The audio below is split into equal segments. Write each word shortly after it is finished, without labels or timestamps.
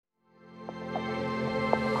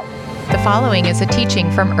following is a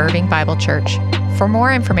teaching from Irving Bible Church. For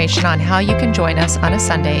more information on how you can join us on a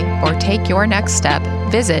Sunday or take your next step,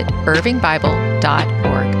 visit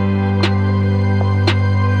irvingbible.org.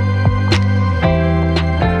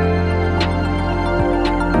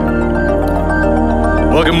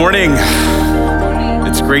 Well, good morning.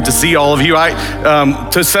 It's great to see all of you.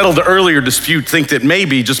 To settle the earlier dispute, think that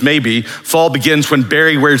maybe, just maybe, fall begins when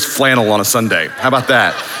Barry wears flannel on a Sunday. How about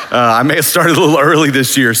that? I may have started a little early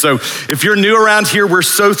this year. So if you're new around here, we're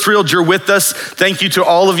so thrilled you're with us. Thank you to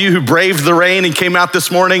all of you who braved the rain and came out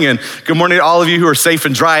this morning. And good morning to all of you who are safe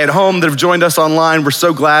and dry at home that have joined us online. We're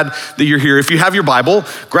so glad that you're here. If you have your Bible,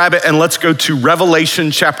 grab it and let's go to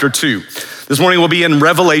Revelation chapter 2. This morning we'll be in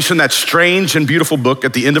Revelation, that strange and beautiful book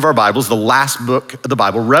at the end of our Bibles, the last book of the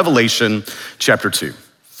Bible, Revelation chapter 2.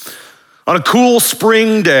 On a cool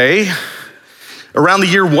spring day, around the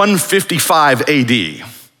year 155 AD,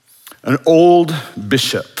 an old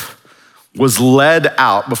bishop was led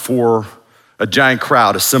out before a giant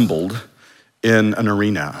crowd assembled in an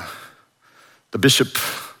arena. The Bishop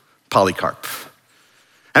Polycarp.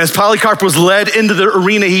 And as Polycarp was led into the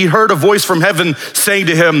arena, he heard a voice from heaven saying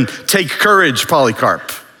to him, "Take courage, Polycarp,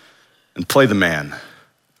 and play the man."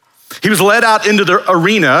 He was led out into the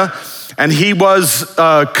arena and he was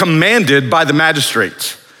commanded by the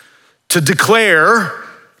magistrate to declare,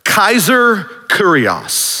 "Kaiser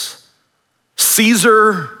Kyrios,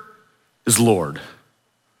 Caesar is Lord."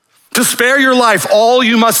 To spare your life, all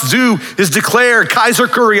you must do is declare, "Kaiser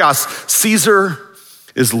Kyrios, Caesar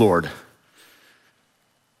is Lord."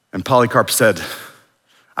 And Polycarp said,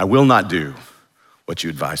 "I will not do what you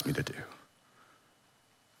advised me to do."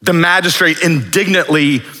 The magistrate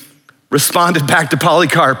indignantly responded back to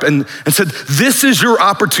Polycarp and said, "This is your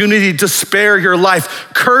opportunity to spare your life.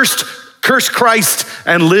 Curse Christ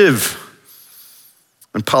and live."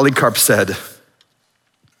 And Polycarp said,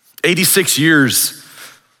 86 years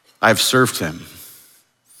I have served him,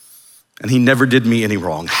 and he never did me any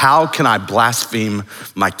wrong. How can I blaspheme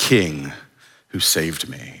my king who saved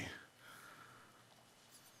me?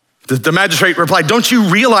 The magistrate replied, "Don't you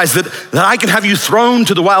realize that I can have you thrown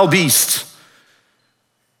to the wild beasts?"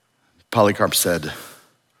 Polycarp said,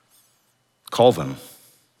 "Call them."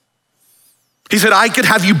 He said, "I could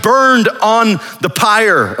have you burned on the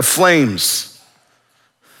pyre of flames."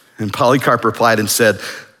 And Polycarp replied and said,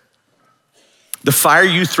 "The fire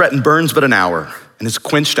you threaten burns but an hour and is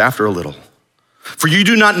quenched after a little. For you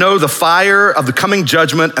do not know the fire of the coming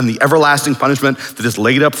judgment and the everlasting punishment that is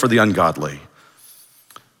laid up for the ungodly.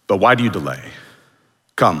 But why do you delay?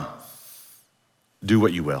 Come, do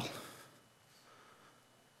what you will."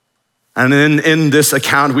 And then in this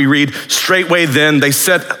account we read, "Straightway then they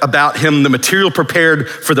set about him the material prepared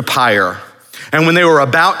for the pyre. And when they were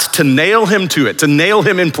about to nail him to it, to nail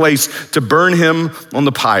him in place, to burn him on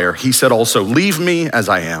the pyre, he said also, 'Leave me as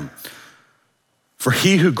I am. For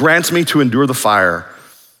he who grants me to endure the fire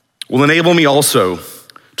will enable me also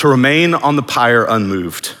to remain on the pyre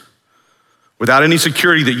unmoved, without any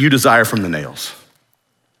security that you desire from the nails.'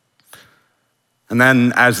 And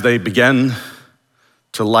then as they began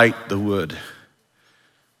to light the wood,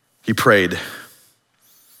 he prayed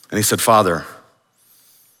and he said, 'Father,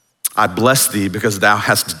 I bless thee because thou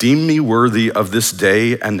hast deemed me worthy of this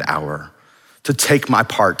day and hour to take my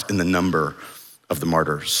part in the number of the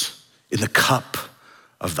martyrs, in the cup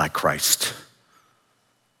of thy Christ.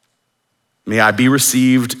 May I be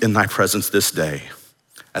received in thy presence this day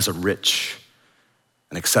as a rich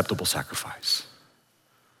and acceptable sacrifice.'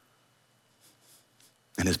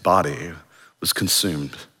 And his body was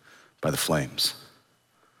consumed by the flames."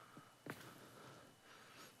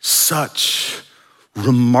 Such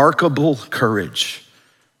remarkable courage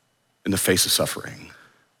in the face of suffering.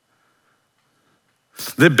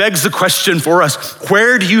 That begs the question for us,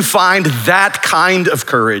 where do you find that kind of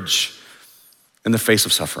courage in the face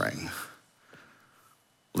of suffering?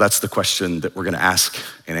 Well, that's the question that we're gonna ask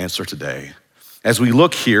and answer today as we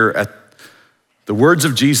look here at the words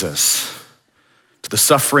of Jesus to the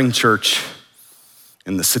suffering church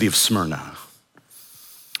in the city of Smyrna.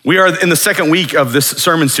 We are in the second week of this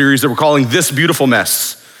sermon series that we're calling This Beautiful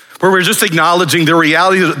Mess, where we're just acknowledging the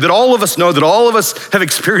reality that all of us know, that all of us have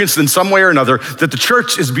experienced in some way or another, that the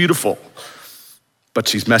church is beautiful, but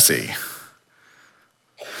she's messy.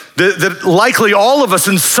 That likely all of us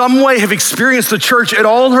in some way have experienced the church at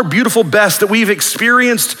all her beautiful best, that we've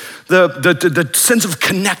experienced the sense of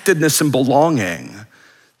connectedness and belonging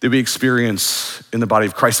that we experience in the body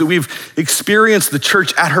of Christ, that we've experienced the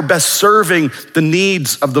church at her best, serving the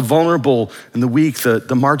needs of the vulnerable and the weak, the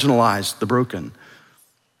marginalized, the broken.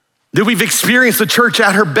 That we've experienced the church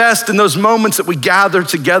at her best in those moments that we gather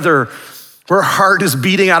together where our heart is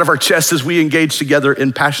beating out of our chest as we engage together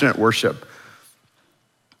in passionate worship.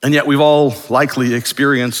 And yet we've all likely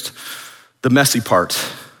experienced the messy part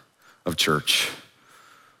of church,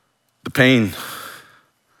 the pain,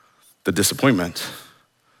 the disappointment.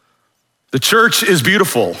 The church is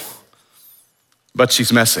beautiful, but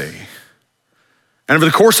she's messy. And over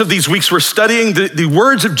the course of these weeks, we're studying the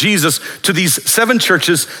words of Jesus to these 7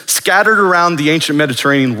 churches scattered around the ancient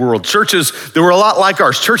Mediterranean world. Churches that were a lot like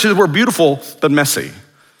ours, churches that were beautiful but messy.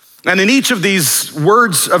 And in each of these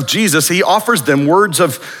words of Jesus, he offers them words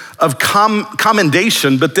of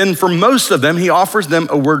commendation, but then for most of them, he offers them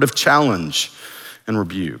a word of challenge and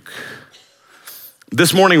rebuke.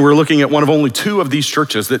 This morning, we're looking at one of only 2 of these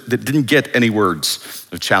churches that didn't get any words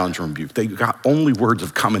of challenge or rebuke. They got only words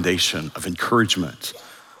of commendation, of encouragement,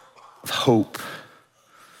 of hope,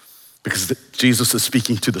 because Jesus is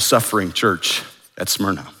speaking to the suffering church at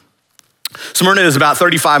Smyrna. Smyrna is about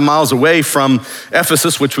 35 miles away from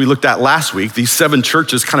Ephesus, which we looked at last week. These 7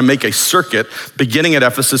 churches kind of make a circuit, beginning at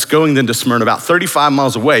Ephesus, going then to Smyrna, about 35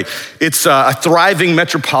 miles away. It's a thriving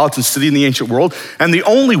metropolitan city in the ancient world, and the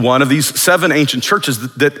only one of these 7 ancient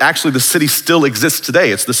churches that actually the city still exists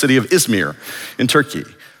today. It's the city of Izmir in Turkey.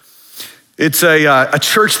 It's a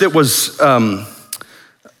church that was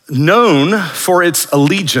known for its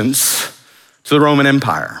allegiance to the Roman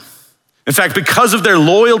Empire. In fact, because of their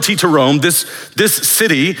loyalty to Rome, this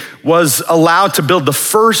city was allowed to build the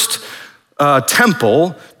first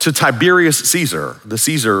temple to Tiberius Caesar, the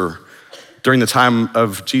Caesar during the time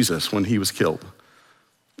of Jesus when he was killed.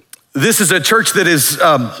 This is a church that is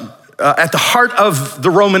at the heart of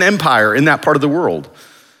the Roman Empire in that part of the world.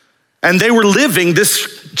 And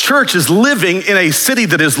this church is living in a city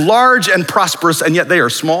that is large and prosperous, and yet they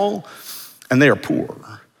are small and they are poor.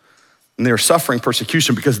 And they are suffering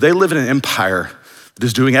persecution because they live in an empire that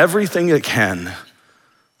is doing everything it can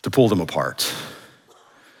to pull them apart.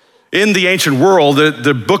 In the ancient world,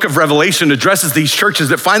 the book of Revelation addresses these churches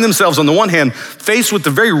that find themselves, on the one hand, faced with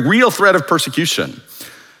the very real threat of persecution.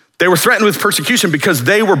 They were threatened with persecution because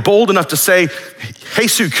they were bold enough to say,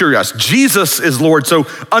 Jesus Kyrios, Jesus is Lord, so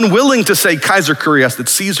unwilling to say Kaiser Kyrios, that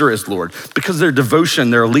Caesar is Lord, because of their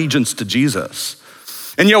devotion, their allegiance to Jesus.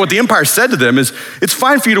 And what the empire said to them is, it's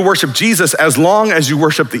fine for you to worship Jesus as long as you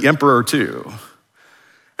worship the emperor too.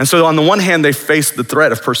 And so on the one hand, they faced the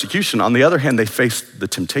threat of persecution. On the other hand, they faced the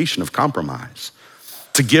temptation of compromise,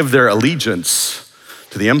 to give their allegiance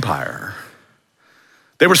to the empire.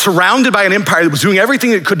 They were surrounded by an empire that was doing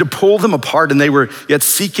everything it could to pull them apart, and they were yet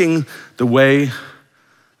seeking the way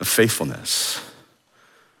of faithfulness.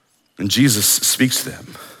 And Jesus speaks to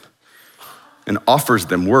them and offers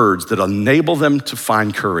them words that enable them to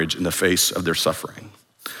find courage in the face of their suffering.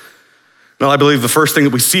 Now, I believe the first thing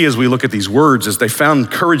that we see as we look at these words is they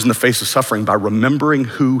found courage in the face of suffering by remembering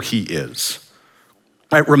who he is.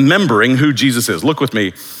 Right? Remembering who Jesus is. Look with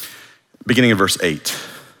me, beginning in verse 8.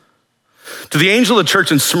 To the angel of the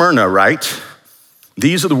church in Smyrna, write,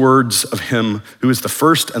 these are the words of him who is the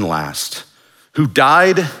first and last, who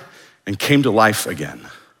died and came to life again.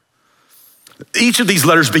 Each of these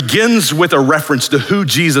letters begins with a reference to who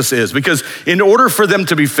Jesus is, because in order for them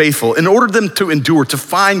to be faithful, in order for them to endure, to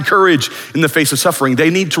find courage in the face of suffering,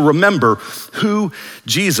 they need to remember who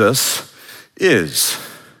Jesus is.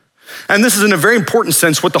 And this is, in a very important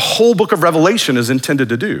sense, what the whole book of Revelation is intended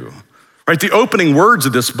to do. Right? The opening words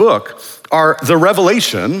of this book are the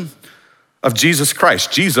revelation of Jesus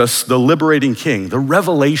Christ, Jesus, the liberating King, the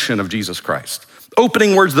revelation of Jesus Christ.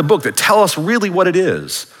 Opening words of the book that tell us really what it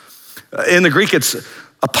is. In the Greek, it's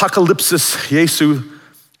apocalypsis Jesu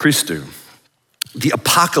Christou, the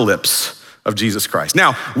apocalypse of Jesus Christ.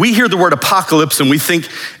 Now, we hear the word apocalypse and we think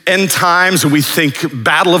end times, and we think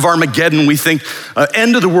battle of Armageddon, we think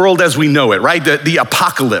end of the world as we know it, right? The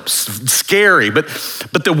apocalypse, scary, but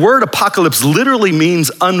the word apocalypse literally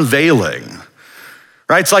means unveiling,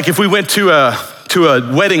 right? It's like if we went to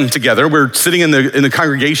a wedding together. We're sitting in the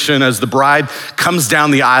congregation as the bride comes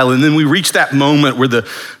down the aisle, and then we reach that moment where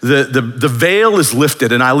the veil is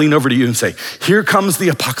lifted, and I lean over to you and say, here comes the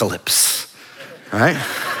apocalypse, right?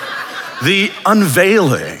 The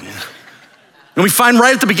unveiling. And we find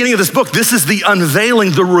right at the beginning of this book, this is the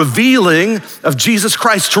unveiling, the revealing of Jesus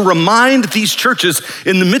Christ, to remind these churches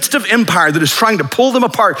in the midst of empire that is trying to pull them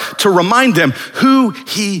apart, to remind them who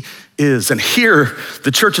he is. And here,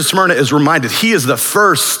 the church of Smyrna is reminded he is the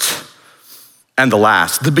first and the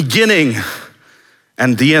last, the beginning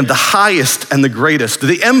and the end, the highest and the greatest.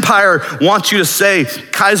 The empire wants you to say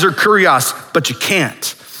Kaiser Kyrios, but you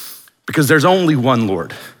can't, because there's only one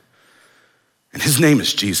Lord, and his name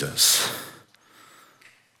is Jesus.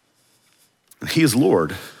 And he is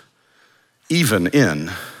Lord even in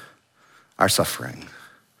our suffering.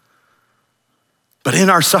 But in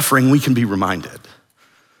our suffering, we can be reminded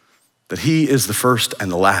that he is the first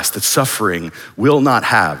and the last, that suffering will not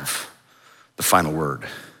have the final word.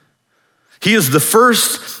 He is the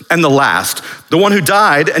first and the last, the one who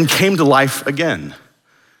died and came to life again.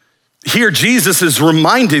 Here, Jesus is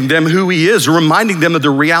reminding them who he is, reminding them of the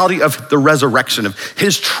reality of the resurrection, of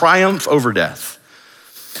his triumph over death.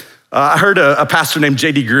 I heard a pastor named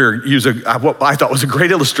J.D. Greear use what I thought was a great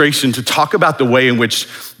illustration to talk about the way in which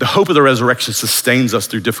the hope of the resurrection sustains us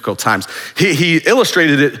through difficult times. He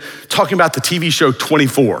illustrated it talking about the TV show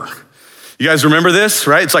 24. You guys remember this,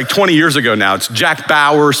 right? It's like 20 years ago now. It's Jack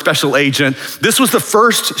Bauer, special agent. This was the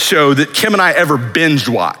first show that Kim and I ever binge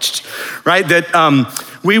watched, right?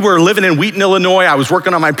 We were living in Wheaton, Illinois. I was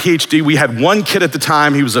working on my PhD. We had one kid at the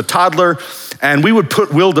time. He was a toddler. And we would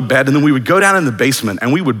put Will to bed, and then we would go down in the basement,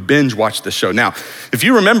 and we would binge watch the show. Now, if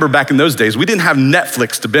you remember back in those days, we didn't have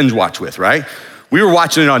Netflix to binge watch with, right? We were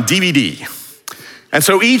watching it on DVD. And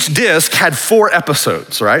so each disc had 4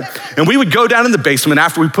 episodes, right? And we would go down in the basement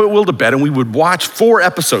after we put Will to bed, and we would watch 4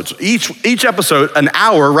 episodes. Each episode, an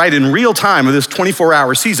hour, right, in real time of this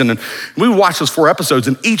 24-hour season. And we would watch those 4 episodes,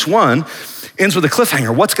 and each one ends with a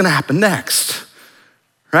cliffhanger. What's gonna happen next,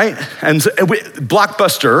 right? And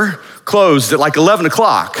Blockbuster closed at like 11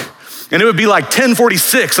 o'clock, and it would be like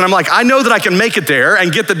 10:46, and I'm like, I know that I can make it there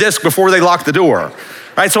and get the disc before they lock the door,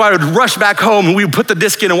 right? So I would rush back home, and we would put the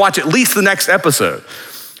disc in and watch at least the next episode,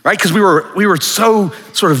 right? Because we were so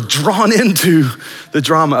sort of drawn into the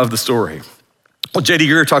drama of the story. Well, J.D.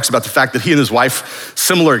 Greear talks about the fact that he and his wife,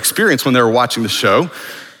 similar experience when they were watching the show,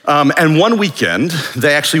 and one weekend,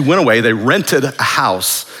 they actually went away, they rented a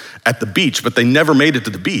house at the beach, but they never made it to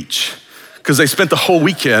the beach because they spent the whole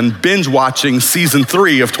weekend binge watching season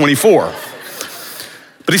 3 of 24.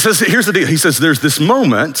 But he says, here's the deal. He says, there's this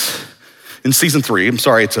moment in season 3. I'm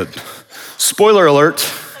sorry, it's a spoiler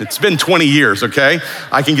alert. It's been 20 years, okay?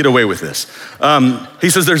 I can get away with this. He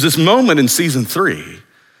says, there's this moment in season 3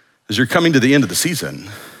 as you're coming to the end of the season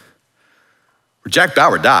where Jack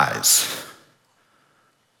Bauer dies,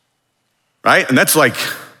 right? And that's like,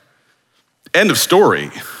 end of story,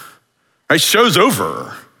 right? Show's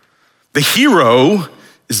over. The hero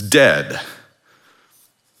is dead.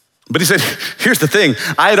 But he said, here's the thing.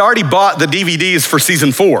 I had already bought the DVDs for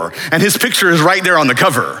season 4, and his picture is right there on the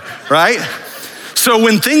cover, right? So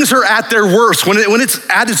when things are at their worst, when it's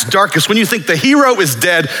at its darkest, when you think the hero is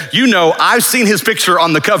dead, you know, I've seen his picture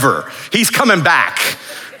on the cover. He's coming back,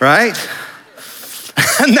 right?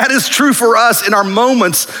 And that is true for us in our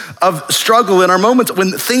moments of struggle, in our moments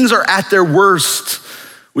when things are at their worst.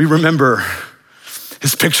 We remember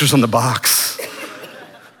his picture's on the box,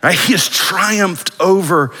 right? He has triumphed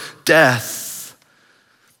over death.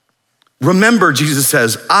 Remember, Jesus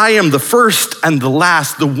says, I am the first and the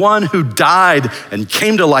last, the one who died and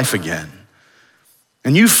came to life again.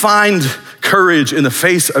 And you find courage in the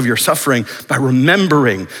face of your suffering by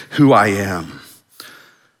remembering who I am.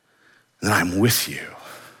 And I'm with you.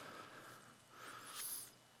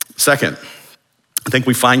 Second, I think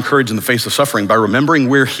we find courage in the face of suffering by remembering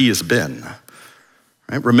where he has been.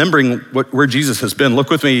 Right? Remembering where Jesus has been. Look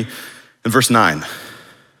with me in verse 9.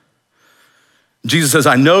 Jesus says,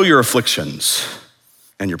 I know your afflictions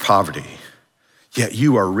and your poverty, yet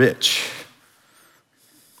you are rich.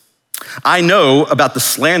 I know about the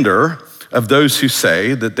slander of those who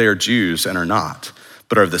say that they are Jews and are not,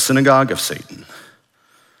 but are of the synagogue of Satan.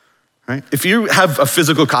 Right? If you have a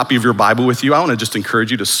physical copy of your Bible with you, I want to just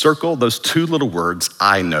encourage you to circle those 2 little words,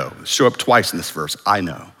 I know. Show up twice in this verse, I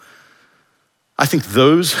know. I think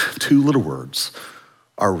those 2 little words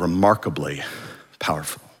are remarkably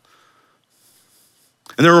powerful.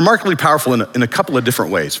 And they're remarkably powerful in a couple of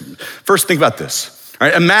different ways. First, think about this. All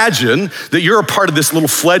right? Imagine that you're a part of this little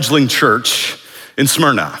fledgling church in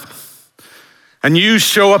Smyrna. And you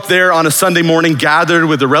show up there on a Sunday morning, gathered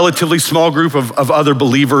with a relatively small group of other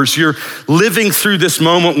believers. You're living through this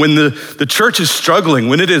moment when the church is struggling,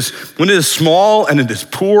 when it is small and it is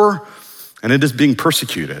poor and it is being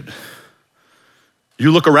persecuted.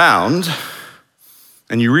 You look around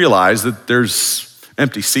and you realize that there's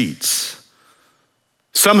empty seats.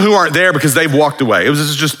 Some who aren't there because they've walked away. It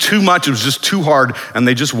was just too much, it was just too hard, and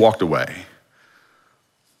they just walked away.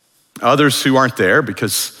 Others who aren't there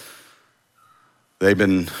because they've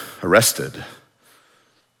been arrested,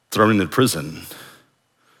 thrown into prison,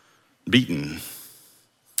 beaten,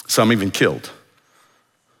 some even killed.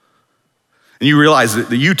 And you realize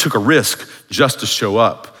that you took a risk just to show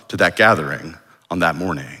up to that gathering on that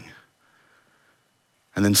morning.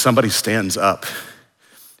 And then somebody stands up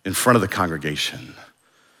in front of the congregation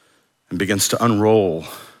and begins to unroll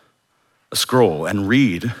a scroll and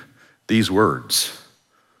read these words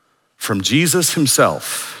from Jesus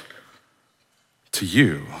himself to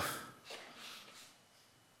you,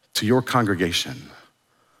 to your congregation.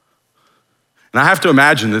 And I have to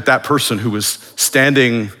imagine that person who was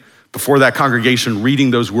standing before that congregation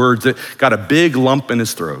reading those words, that got a big lump in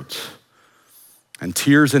his throat and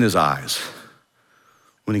tears in his eyes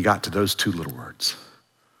when he got to those two little words.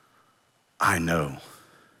 I know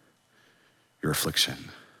your affliction.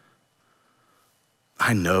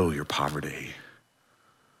 I know your poverty.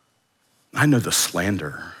 I know the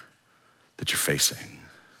slander that you're facing.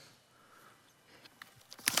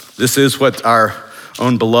 This is what our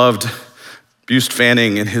own beloved Buste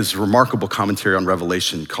Fanning, in his remarkable commentary on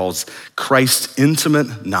Revelation, calls Christ's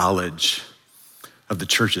intimate knowledge of the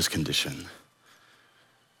church's condition.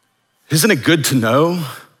 Isn't it good to know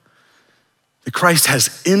that Christ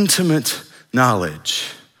has intimate knowledge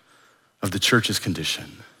of the church's condition?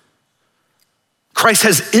 Christ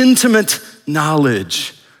has intimate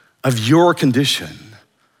knowledge of your condition.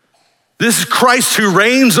 This is Christ who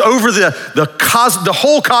reigns over the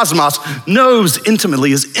whole cosmos, knows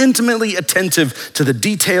intimately, is intimately attentive to the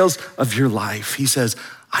details of your life. He says,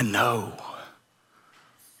 I know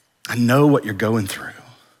what you're going through.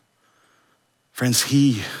 Friends,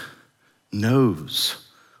 he knows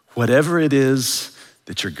whatever it is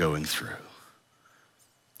that you're going through.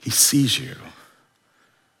 He sees you.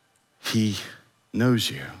 He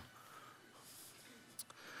knows you.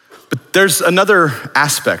 But there's another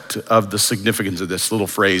aspect of the significance of this little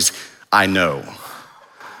phrase, I know.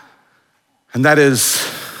 And that is,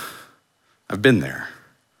 I've been there.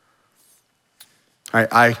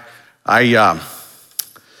 I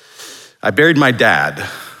buried my dad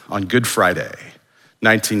on Good Friday,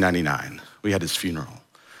 1999. We had his funeral.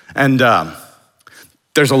 And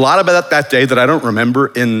there's a lot about that day that I don't remember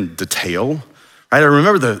in detail. I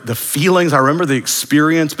remember the feelings, I remember the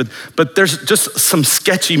experience, but there's just some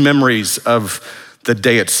sketchy memories of the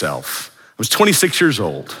day itself. I was 26 years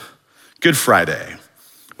old, Good Friday.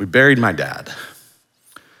 We buried my dad.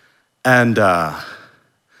 And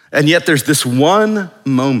yet there's this one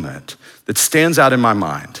moment that stands out in my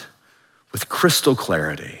mind with crystal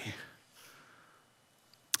clarity.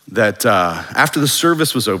 That after the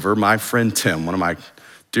service was over, my friend Tim, one of my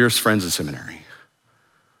dearest friends in seminary,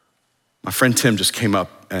 my friend Tim just came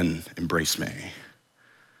up and embraced me.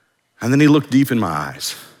 And then he looked deep in my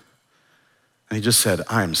eyes and he just said,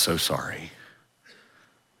 I am so sorry.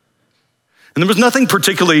 And there was nothing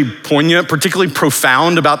particularly poignant, particularly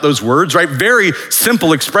profound about those words, right? Very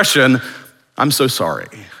simple expression, I'm so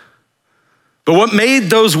sorry. But what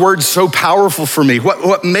made those words so powerful for me,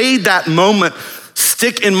 what made that moment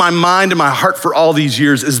stick in my mind and my heart for all these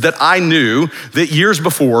years is that I knew that years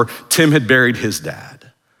before, Tim had buried his dad.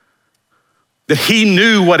 That he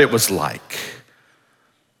knew what it was like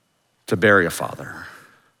to bury a father.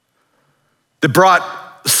 That brought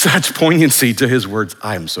such poignancy to his words,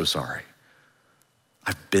 I am so sorry.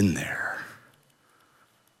 I've been there.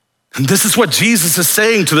 And this is what Jesus is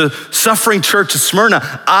saying to the suffering church of Smyrna.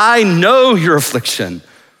 I know your affliction.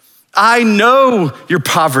 I know your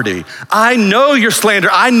poverty. I know your slander.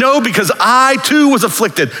 I know because I too was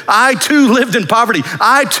afflicted. I too lived in poverty.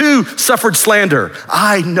 I too suffered slander.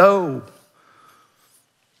 I know.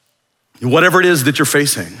 Whatever it is that you're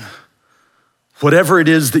facing, whatever it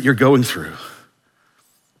is that you're going through,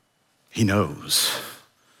 he knows.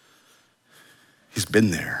 He's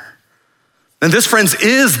been there. And this, friends,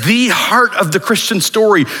 is the heart of the Christian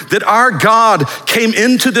story, that our God came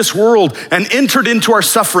into this world and entered into our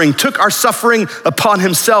suffering, took our suffering upon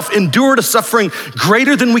himself, endured a suffering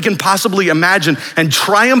greater than we can possibly imagine, and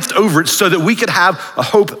triumphed over it so that we could have a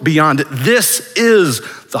hope beyond it. This is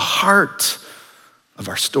the heart of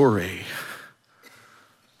our story.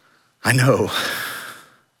 I know.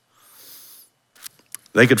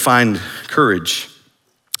 They could find courage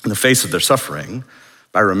in the face of their suffering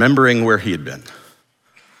by remembering where he had been,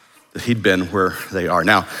 that he'd been where they are.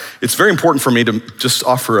 Now, it's very important for me to just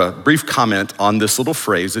offer a brief comment on this little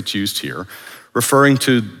phrase that's used here, referring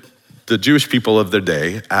to the Jewish people of their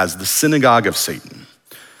day as the synagogue of Satan.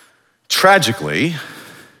 Tragically,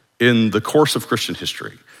 in the course of Christian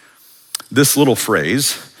history, this little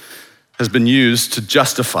phrase has been used to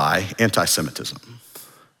justify anti-Semitism.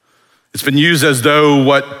 It's been used as though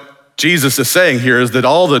what Jesus is saying here is that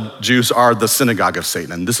all the Jews are the synagogue of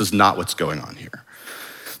Satan, and this is not what's going on here.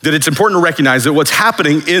 That it's important to recognize that what's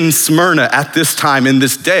happening in Smyrna at this time, in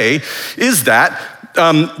this day, is that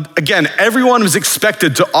again, everyone was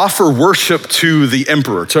expected to offer worship to the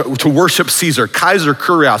emperor, to worship Caesar, Kaiser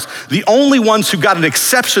Kurios. The only ones who got an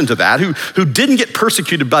exception to that, who didn't get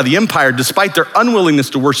persecuted by the empire despite their unwillingness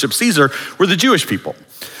to worship Caesar, were the Jewish people.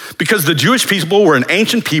 because the Jewish people were an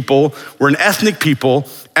ancient people, were an ethnic people,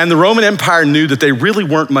 and the Roman Empire knew that they really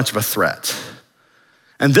weren't much of a threat.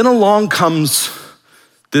 And then along comes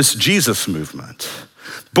this Jesus movement,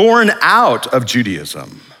 born out of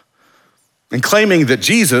Judaism, and claiming that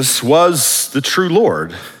Jesus was the true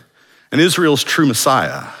Lord and Israel's true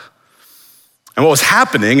Messiah. And what was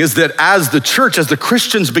happening is that as the church, as the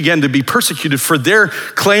Christians began to be persecuted for their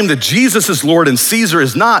claim that Jesus is Lord and Caesar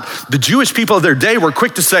is not, the Jewish people of their day were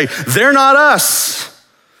quick to say, they're not us,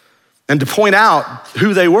 and to point out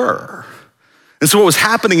who they were. And so what was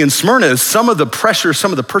happening in Smyrna is some of the pressure,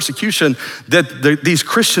 some of the persecution that these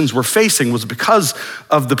Christians were facing was because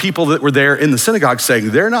of the people that were there in the synagogue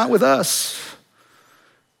saying, they're not with us.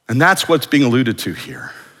 And that's what's being alluded to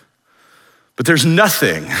here. But there's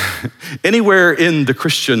nothing anywhere in the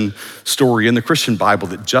Christian story, in the Christian Bible,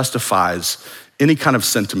 that justifies any kind of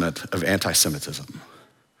sentiment of anti-Semitism.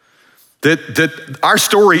 That our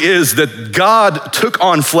story is that God took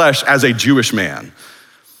on flesh as a Jewish man.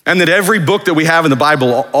 And that every book that we have in the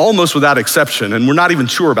Bible, almost without exception, and we're not even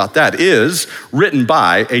sure about that, is written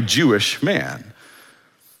by a Jewish man.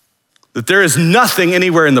 That there is nothing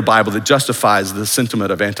anywhere in the Bible that justifies the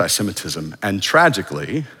sentiment of anti-Semitism. And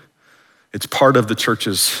tragically, it's part of the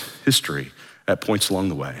church's history at points along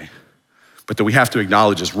the way, but that we have to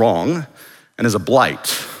acknowledge is wrong and is a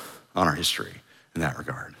blight on our history in that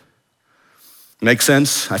regard. Make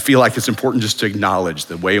sense? I feel like it's important just to acknowledge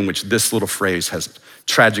the way in which this little phrase has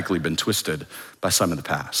tragically been twisted by some in the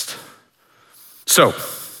past. So,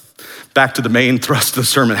 back to the main thrust of the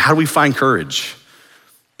sermon. How do we find courage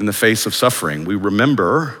in the face of suffering? We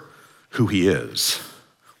remember who he is.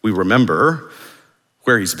 We remember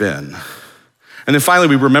where he's been. And then finally,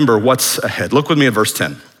 we remember what's ahead. Look with me at verse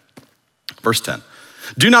 10. Verse 10.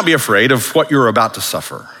 Do not be afraid of what you're about to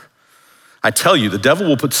suffer. I tell you, the devil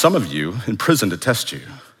will put some of you in prison to test you,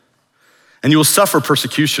 and you will suffer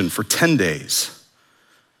persecution for 10 days.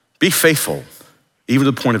 Be faithful, even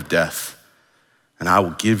to the point of death, and I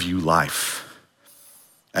will give you life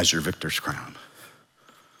as your victor's crown.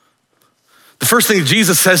 The first thing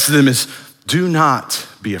Jesus says to them is, do not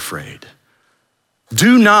be afraid.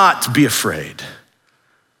 Do not be afraid.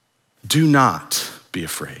 Do not be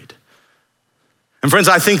afraid. And friends,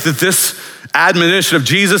 I think that this admonition of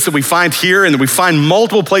Jesus that we find here and that we find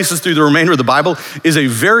multiple places through the remainder of the Bible is a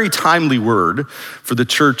very timely word for the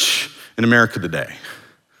church in America today.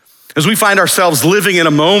 As we find ourselves living in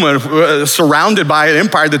a moment surrounded by an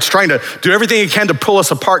empire that's trying to do everything it can to pull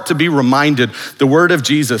us apart, to be reminded the word of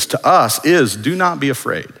Jesus to us is, do not be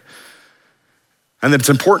afraid. And that it's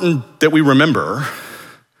important that we remember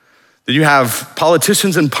that you have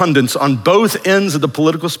politicians and pundits on both ends of the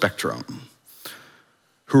political spectrum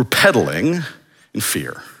who are peddling in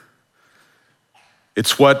fear.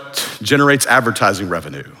 It's what generates advertising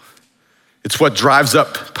revenue. It's what drives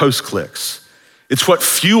up post clicks. It's what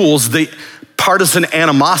fuels the partisan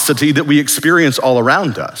animosity that we experience all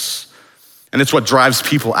around us. And it's what drives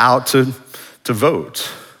people out to vote.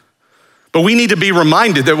 But we need to be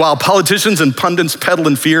reminded that while politicians and pundits peddle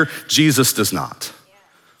in fear, Jesus does not.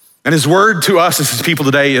 And his word to us as his people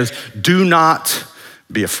today is, do not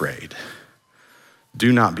be afraid.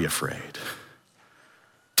 Do not be afraid.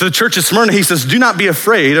 To the church of Smyrna, he says, do not be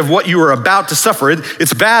afraid of what you are about to suffer.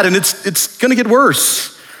 It's bad and it's gonna get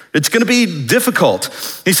worse. It's gonna be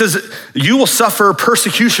difficult. He says, you will suffer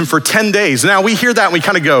persecution for 10 days. Now we hear that and we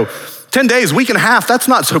kind of go, 10 days, week and a half, that's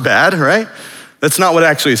not so bad, right? That's not what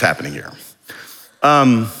actually is happening here.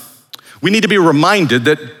 We need to be reminded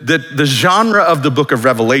that the genre of the book of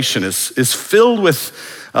Revelation is filled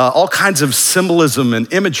with all kinds of symbolism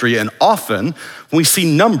and imagery, and often when we see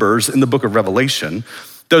numbers in the book of Revelation,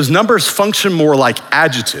 those numbers function more like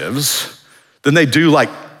adjectives than they do like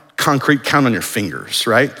concrete count on your fingers,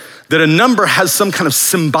 right? That a number has some kind of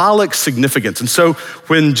symbolic significance. And so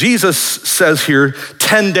when Jesus says here,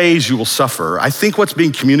 10 days you will suffer, I think what's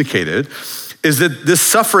being communicated is that this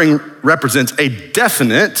suffering represents a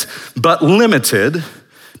definite but limited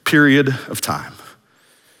period of time.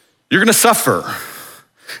 You're gonna suffer,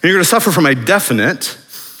 and you're gonna suffer from a definite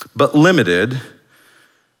but limited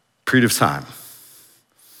period of time.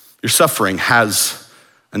 Your suffering has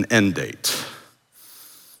an end date.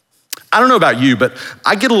 I don't know about you, but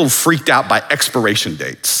I get a little freaked out by expiration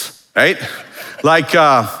dates, right? Like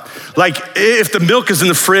if the milk is in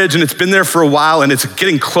the fridge and it's been there for a while and it's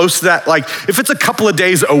getting close to that, like if it's a couple of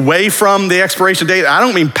days away from the expiration date, I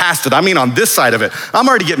don't mean past it, I mean on this side of it, I'm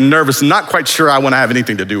already getting nervous and not quite sure I wanna have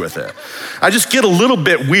anything to do with it. I just get a little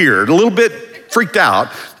bit weird, a little bit freaked out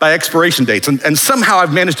by expiration dates. And somehow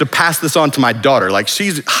I've managed to pass this on to my daughter. Like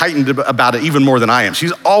she's heightened about it even more than I am.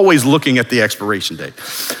 She's always looking at the expiration date.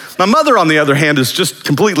 My mother, on the other hand, is just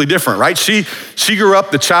completely different, right? She grew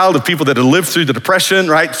up the child of people that had lived through the Depression,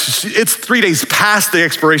 right? It's 3 days past the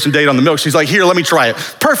expiration date on the milk. She's like, here, let me try it.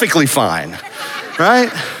 Perfectly fine,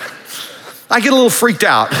 right? I get a little freaked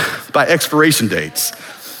out by expiration dates.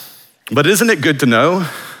 But isn't it good to know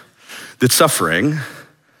that suffering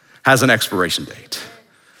has an expiration date?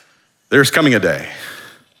 There's coming a day.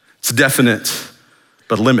 It's a definite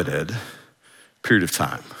but limited period of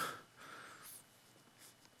time.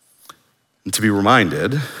 And to be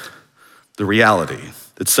reminded the reality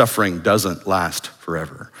that suffering doesn't last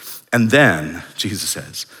forever. And then Jesus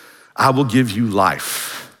says, I will give you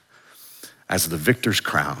life as the victor's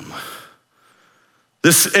crown.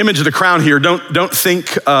 This image of the crown here, don't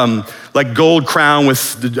think like gold crown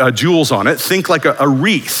with jewels on it. Think like a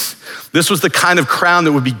wreath. This was the kind of crown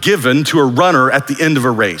that would be given to a runner at the end of a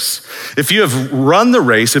race. If you have run the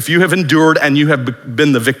race, if you have endured and you have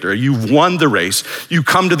been the victor, you've won the race, you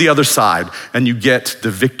come to the other side and you get the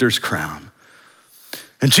victor's crown.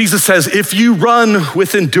 And Jesus says, if you run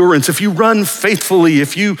with endurance, if you run faithfully,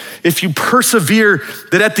 if you persevere,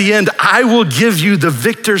 that at the end, I will give you the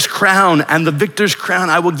victor's crown, and the victor's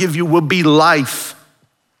crown I will give you will be life.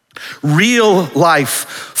 Real life,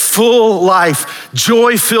 full life,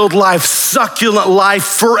 joy-filled life, succulent life,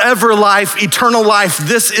 forever life, eternal life.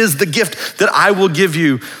 This is the gift that I will give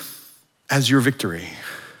you as your victory.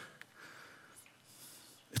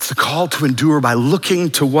 It's the call to endure by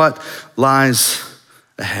looking to what lies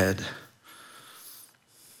ahead.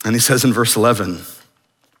 And he says in verse 11,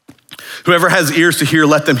 whoever has ears to hear,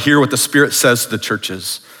 let them hear what the Spirit says to the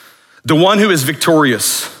churches. The one who is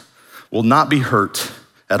victorious will not be hurt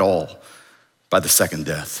at all by the second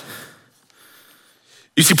death.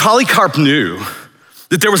 You see, Polycarp knew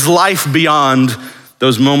that there was life beyond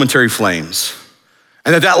those momentary flames,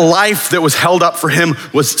 and that life that was held up for him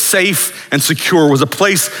was safe and secure, was a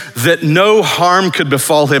place that no harm could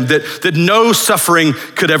befall him, that no suffering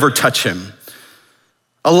could ever touch him.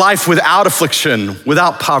 A life without affliction,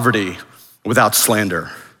 without poverty, without slander.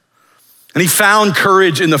 And he found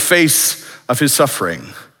courage in the face of his suffering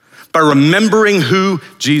by remembering who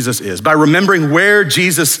Jesus is, by remembering where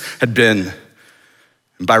Jesus had been,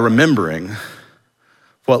 and by remembering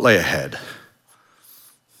what lay ahead.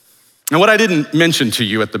 Now, what I didn't mention to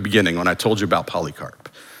you at the beginning when I told you about Polycarp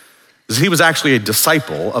is he was actually a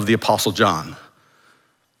disciple of the Apostle John.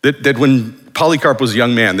 That when Polycarp was a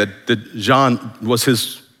young man, that John was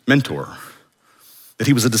his mentor. That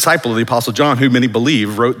he was a disciple of the Apostle John, who many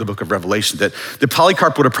believe wrote the book of Revelation. That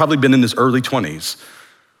Polycarp would have probably been in his early 20s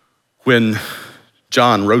when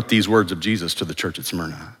John wrote these words of Jesus to the church at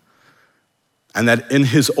Smyrna. And that in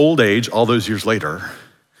his old age, all those years later,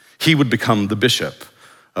 he would become the bishop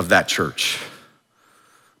of that church.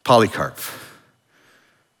 Polycarp,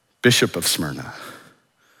 bishop of Smyrna,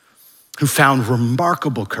 who found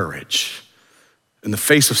remarkable courage in the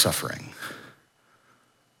face of suffering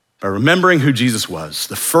by remembering who Jesus was,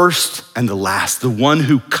 the first and the last, the one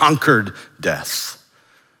who conquered death.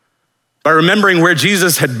 By remembering where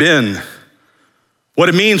Jesus had been, what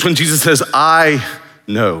it means when Jesus says, I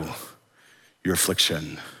know your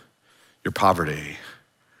affliction, your poverty,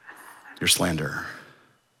 your slander.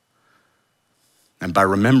 And by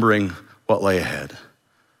remembering what lay ahead,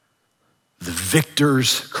 the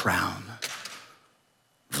victor's crown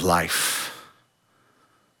of life.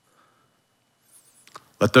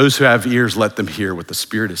 Let those who have ears, let them hear what the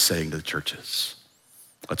Spirit is saying to the churches.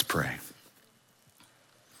 Let's pray.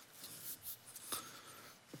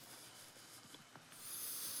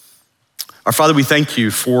 Our Father, we thank you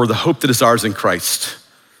for the hope that is ours in Christ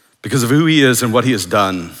because of who he is and what he has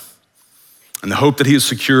done, and the hope that he has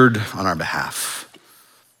secured on our behalf,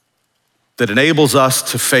 that enables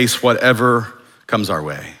us to face whatever comes our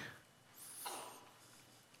way.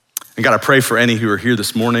 And God, I pray for any who are here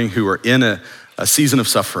this morning who are in a season of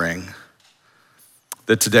suffering,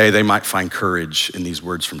 that today they might find courage in these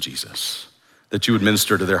words from Jesus, that you would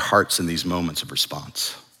minister to their hearts in these moments of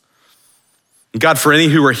response. And God, for any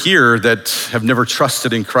who are here that have never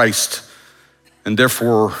trusted in Christ and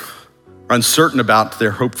therefore are uncertain about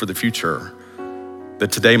their hope for the future,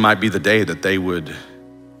 that today might be the day that they would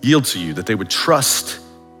yield to you, that they would trust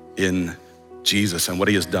in Jesus and what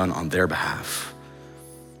he has done on their behalf,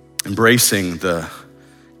 embracing the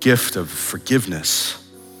gift of forgiveness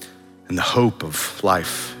and the hope of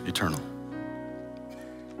life eternal.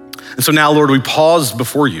 And so now, Lord, we pause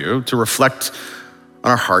before you to reflect on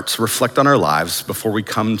our hearts, reflect on our lives before we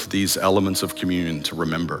come to these elements of communion to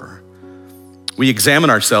remember. we examine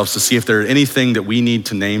ourselves to see if there's anything that we need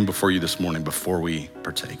to name before you this morning before we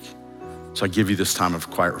partake. So I give you this time of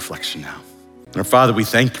quiet reflection now. And our Father, we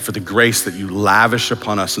thank you for the grace that you lavish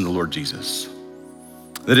upon us in the Lord Jesus.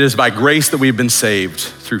 That it is by grace that we've been saved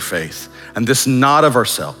through faith. And this not of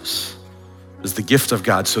ourselves is the gift of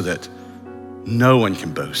God so that no one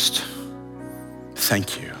can boast.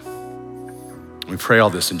 Thank you. We pray all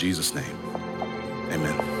this in Jesus' name.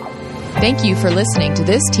 Amen. Thank you for listening to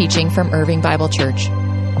this teaching from Irving Bible Church.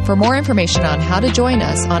 For more information on how to join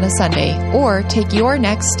us on a Sunday or take your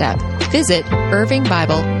next step, visit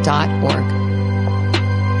irvingbible.org.